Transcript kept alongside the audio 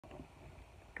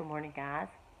Good morning, guys.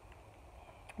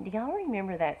 Do y'all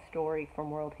remember that story from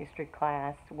world history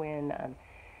class when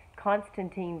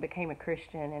Constantine became a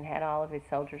Christian and had all of his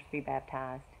soldiers be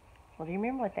baptized? Well, do you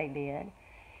remember what they did?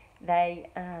 They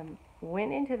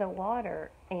went into the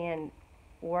water and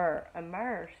were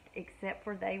immersed, except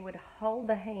for they would hold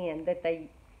the hand that they,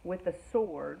 with the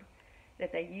sword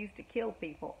that they used to kill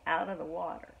people, out of the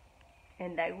water.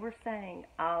 And they were saying,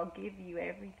 I'll give you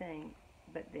everything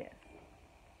but this,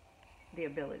 the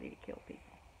ability to kill people.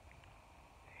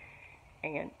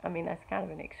 And I mean, that's kind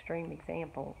of an extreme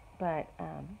example, but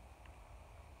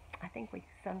I think we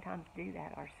sometimes do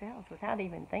that ourselves without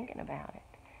even thinking about it.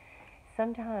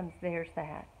 Sometimes there's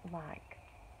that, like,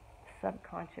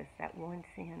 subconscious, that one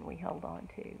sin we hold on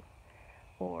to,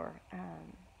 or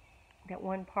that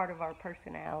one part of our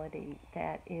personality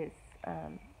that is,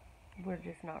 we're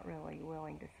just not really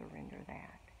willing to surrender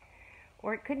that.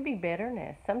 Or it could be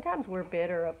bitterness. Sometimes we're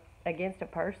bitter against a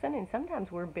person, and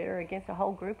sometimes we're bitter against a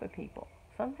whole group of people.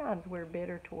 Sometimes we're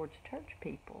bitter towards church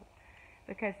people.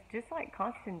 Because just like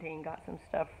Constantine got some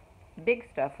stuff, big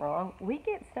stuff wrong, we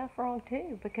get stuff wrong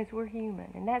too, because we're human,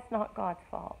 and that's not God's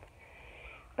fault.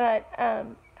 But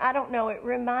I don't know, it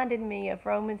reminded me of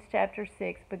Romans chapter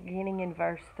 6, beginning in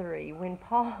verse 3, when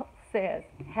Paul says,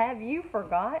 have you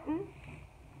forgotten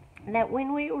that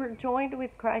when we were joined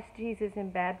with Christ Jesus in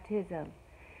baptism,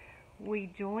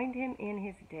 we joined him in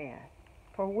his death?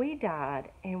 For we died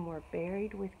and were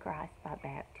buried with Christ by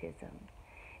baptism.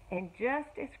 And just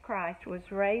as Christ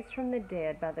was raised from the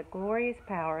dead by the glorious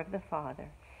power of the Father,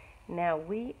 now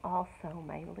we also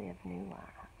may live new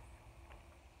lives.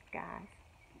 Guys,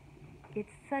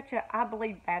 it's such a, I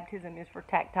believe baptism is for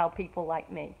tactile people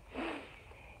like me.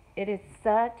 It is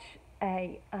such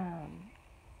a,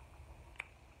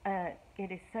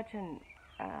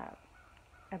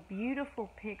 a beautiful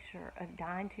picture of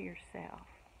dying to yourself,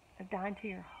 of dying to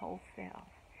your whole self,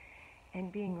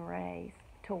 and being raised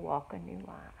to walk a new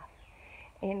life.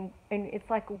 And it's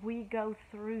like we go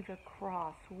through the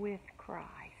cross with Christ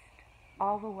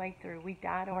all the way through. We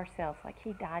die to ourselves like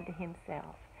he died to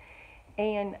himself.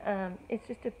 And it's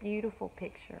just a beautiful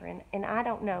picture. And I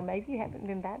don't know, maybe you haven't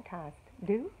been baptized.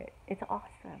 Do it. It's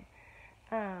awesome.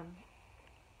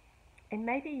 And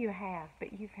maybe you have,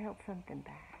 but you've held something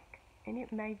back. And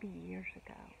it may be years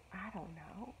ago. I don't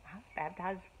know. I was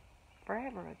baptized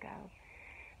forever ago.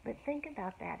 But think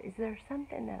about that. Is there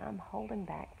something that I'm holding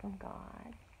back from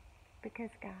God?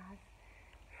 Because, guys,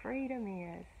 freedom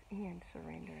is in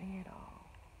surrendering it all.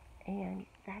 And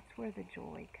that's where the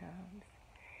joy comes.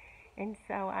 And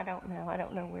so I don't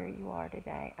know where you are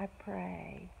today. I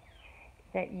pray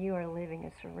that you are living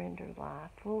a surrendered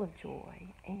life full of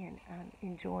joy and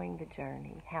enjoying the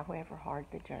journey, however hard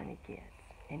the journey gets.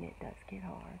 And it does get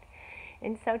hard.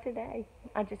 And so today,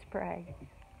 I just pray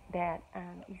that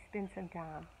you spend some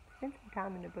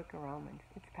time in the book of Romans.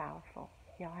 It's powerful.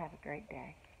 Y'all have a great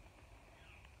day.